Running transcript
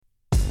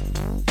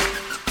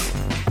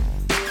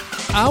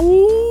Hey,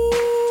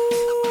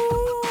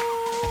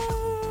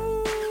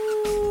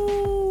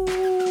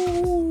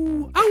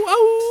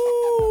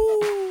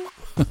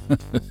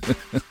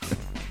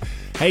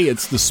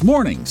 it's this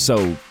morning,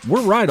 so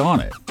we're right on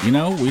it. You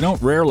know, we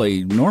don't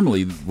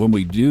normally when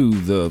we do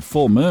the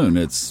full moon,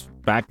 it's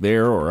back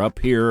there or up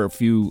here a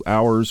few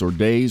hours or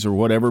days or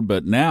whatever,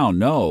 but now,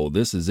 no,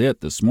 this is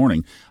it this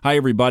morning. Hi,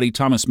 everybody.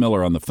 Thomas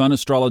Miller on the Fun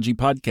Astrology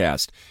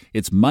Podcast.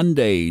 It's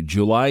Monday,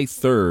 July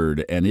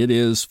 3rd, and it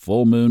is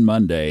Full Moon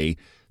Monday,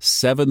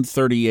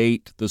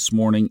 7:38 this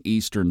morning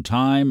Eastern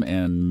Time,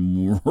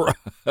 and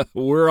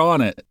we're on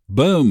it.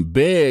 Boom,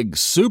 big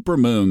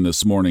supermoon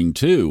this morning,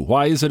 too.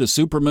 Why is it a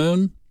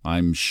supermoon?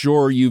 I'm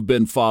sure you've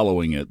been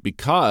following it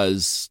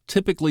because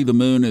typically the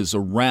moon is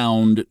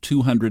around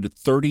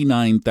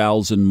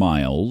 239,000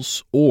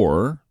 miles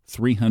or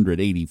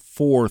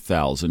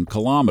 384,000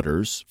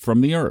 kilometers from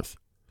the Earth.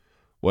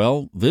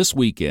 Well, this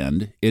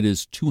weekend it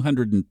is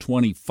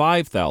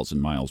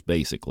 225,000 miles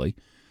basically,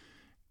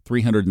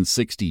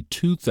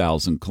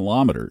 362,000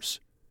 kilometers.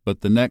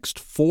 But the next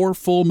 4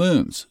 full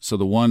moons, so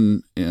the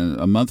one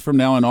a month from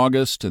now in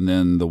August, and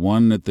then the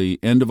one at the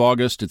end of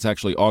August, it's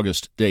actually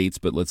August dates,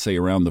 but let's say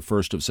around the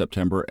 1st of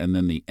September, and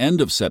then the end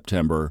of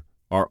September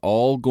are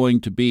all going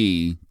to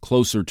be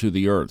closer to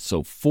the Earth.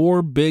 So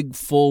 4 big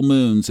full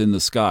moons in the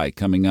sky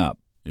coming up.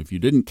 If you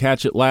didn't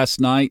catch it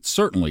last night,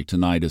 certainly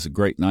tonight is a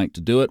great night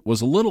to do it.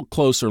 Was a little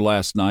closer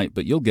last night,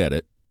 but you'll get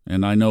it.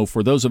 And I know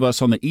for those of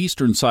us on the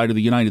eastern side of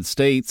the United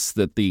States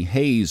that the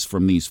haze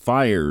from these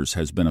fires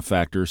has been a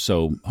factor,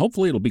 so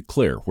hopefully it'll be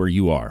clear where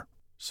you are.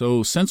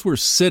 So since we're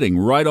sitting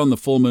right on the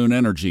full moon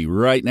energy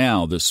right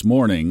now this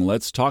morning,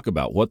 let's talk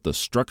about what the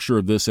structure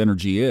of this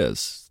energy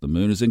is. The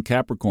moon is in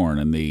Capricorn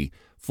and the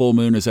full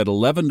moon is at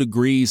 11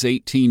 degrees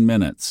 18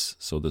 minutes,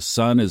 so the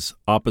sun is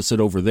opposite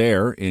over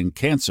there in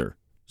Cancer.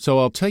 So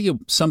I'll tell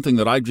you something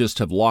that I just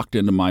have locked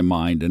into my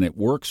mind, and it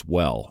works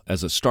well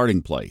as a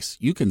starting place.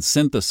 You can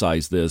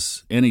synthesize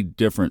this any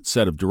different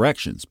set of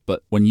directions,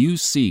 but when you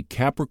see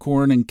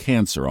Capricorn and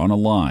Cancer on a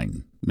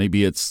line,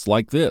 maybe it's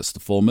like this, the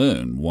full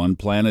moon, one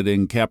planet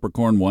in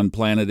Capricorn, one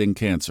planet in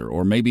Cancer,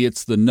 or maybe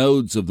it's the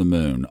nodes of the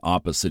moon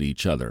opposite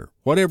each other.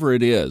 Whatever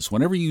it is,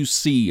 whenever you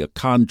see a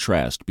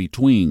contrast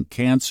between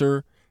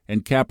Cancer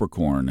and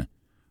Capricorn,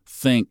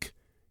 think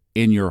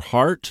in your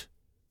heart,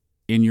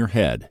 in your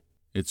head.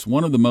 It's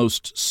one of the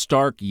most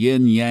stark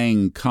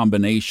yin-yang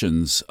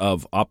combinations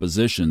of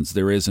oppositions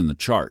there is in the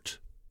chart.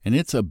 And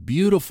it's a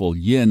beautiful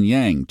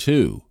yin-yang,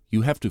 too.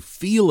 You have to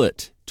feel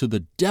it to the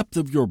depth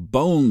of your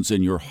bones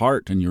and your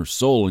heart and your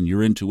soul and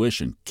your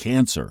intuition,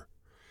 Cancer.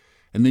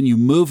 And then you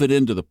move it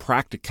into the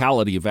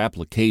practicality of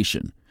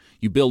application.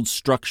 You build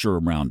structure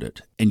around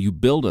it, and you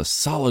build a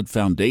solid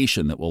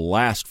foundation that will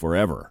last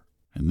forever.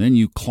 And then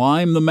you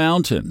climb the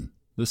mountain,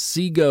 the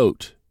sea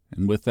goat.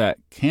 And with that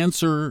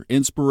Cancer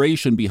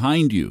inspiration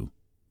behind you,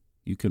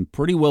 you can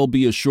pretty well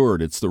be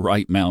assured it's the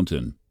right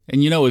mountain.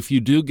 And you know, if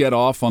you do get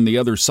off on the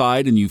other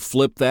side and you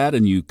flip that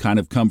and you kind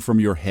of come from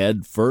your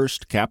head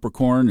first,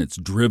 Capricorn, it's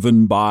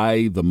driven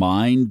by the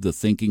mind, the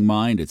thinking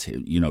mind, it's,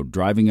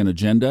 driving an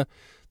agenda,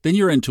 then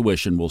your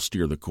intuition will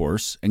steer the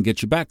course and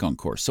get you back on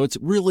course. So it's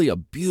really a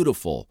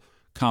beautiful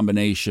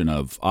combination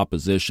of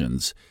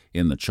oppositions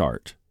in the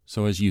chart.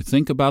 So as you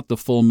think about the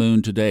full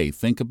moon today,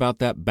 think about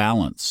that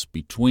balance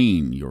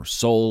between your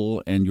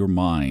soul and your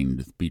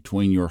mind,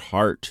 between your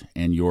heart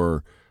and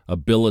your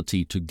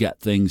ability to get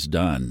things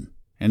done.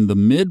 And the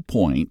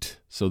midpoint,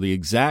 so the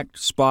exact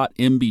spot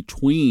in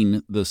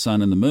between the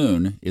sun and the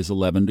moon, is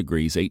 11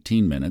 degrees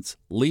 18 minutes,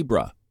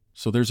 Libra.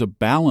 So there's a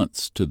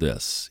balance to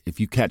this. If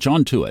you catch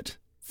on to it,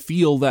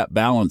 feel that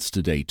balance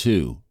today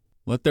too.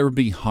 Let there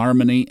be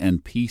harmony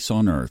and peace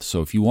on earth.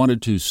 So if you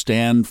wanted to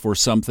stand for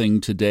something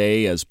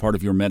today as part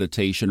of your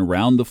meditation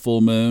around the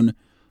full moon,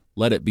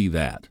 let it be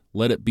that.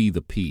 Let it be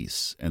the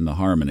peace and the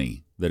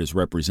harmony that is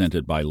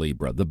represented by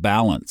Libra, the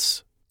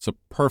balance. It's a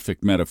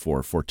perfect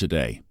metaphor for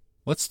today.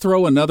 Let's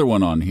throw another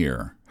one on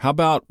here. How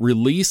about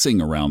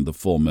releasing around the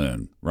full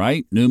moon,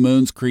 right? New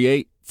moons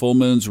create, full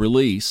moons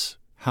release.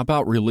 How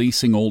about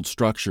releasing old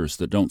structures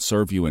that don't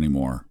serve you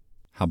anymore?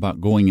 How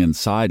about going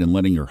inside and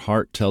letting your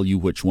heart tell you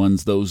which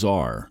ones those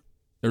are?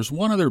 There's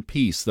one other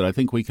piece that I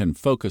think we can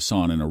focus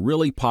on in a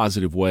really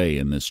positive way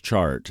in this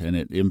chart, and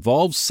it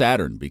involves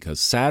Saturn,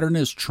 because Saturn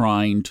is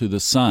trine to the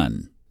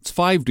sun. It's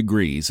 5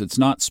 degrees. It's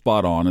not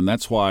spot on, and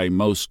that's why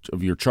most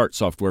of your chart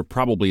software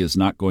probably is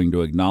not going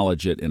to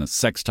acknowledge it in a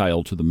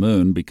sextile to the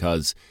moon,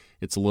 because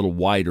it's a little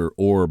wider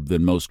orb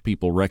than most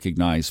people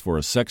recognize for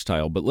a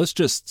sextile. But let's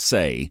just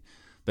say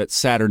that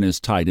Saturn is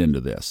tied into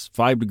this.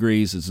 5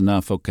 degrees is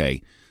enough,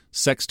 okay.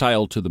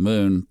 Sextile to the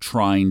moon,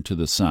 trine to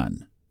the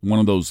sun.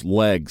 One of those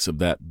legs of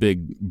that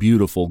big,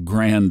 beautiful,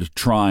 grand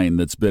trine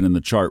that's been in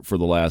the chart for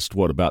the last,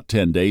 about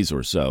 10 days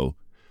or so.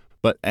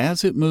 But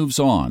as it moves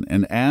on,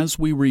 and as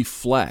we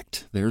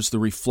reflect, there's the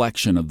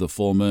reflection of the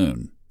full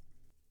moon.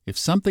 If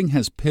something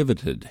has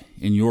pivoted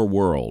in your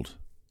world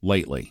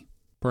lately,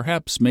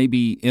 perhaps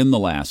maybe in the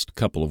last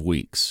couple of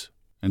weeks,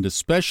 and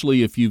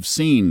especially if you've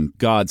seen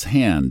God's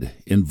hand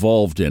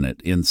involved in it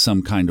in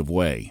some kind of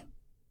way,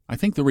 I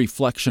think the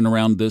reflection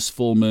around this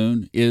full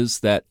moon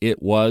is that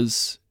it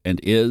was and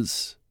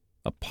is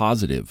a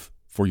positive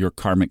for your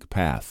karmic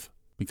path,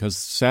 because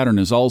Saturn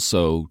is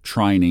also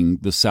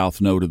trining the south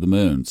node of the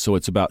moon. So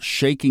it's about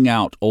shaking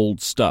out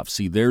old stuff.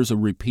 See, there's a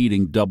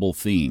repeating double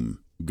theme.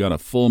 We've got a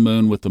full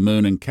moon with the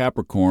moon in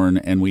Capricorn,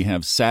 and we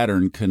have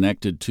Saturn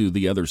connected to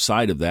the other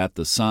side of that,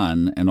 the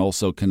sun, and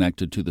also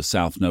connected to the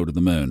south node of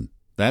the moon.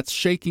 That's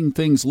shaking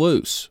things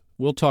loose.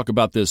 We'll talk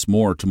about this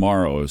more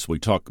tomorrow as we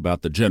talk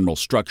about the general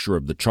structure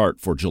of the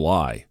chart for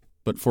July.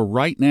 But for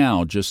right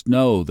now, just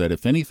know that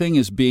if anything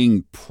is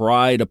being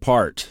pried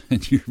apart,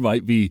 and you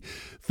might be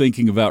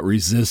thinking about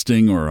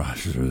resisting or, I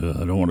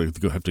don't want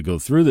to have to go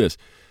through this,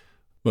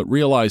 but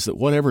realize that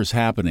whatever's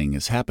happening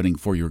is happening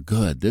for your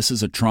good. This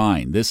is a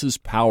trine. This is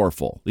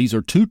powerful. These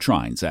are two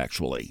trines,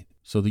 actually.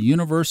 So the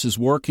universe is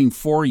working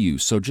for you.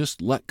 So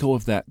just let go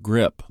of that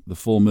grip, the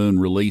full moon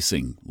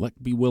releasing.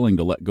 Be willing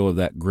to let go of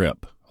that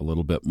grip a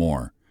little bit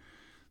more.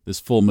 This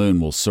full moon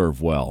will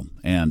serve well,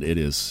 and it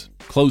is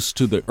close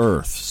to the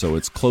earth, so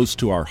it's close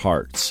to our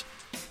hearts.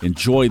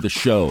 Enjoy the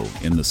show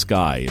in the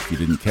sky if you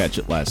didn't catch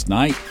it last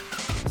night,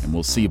 and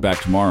we'll see you back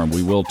tomorrow, and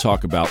we will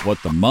talk about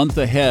what the month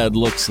ahead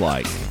looks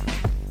like.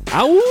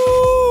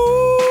 Ow!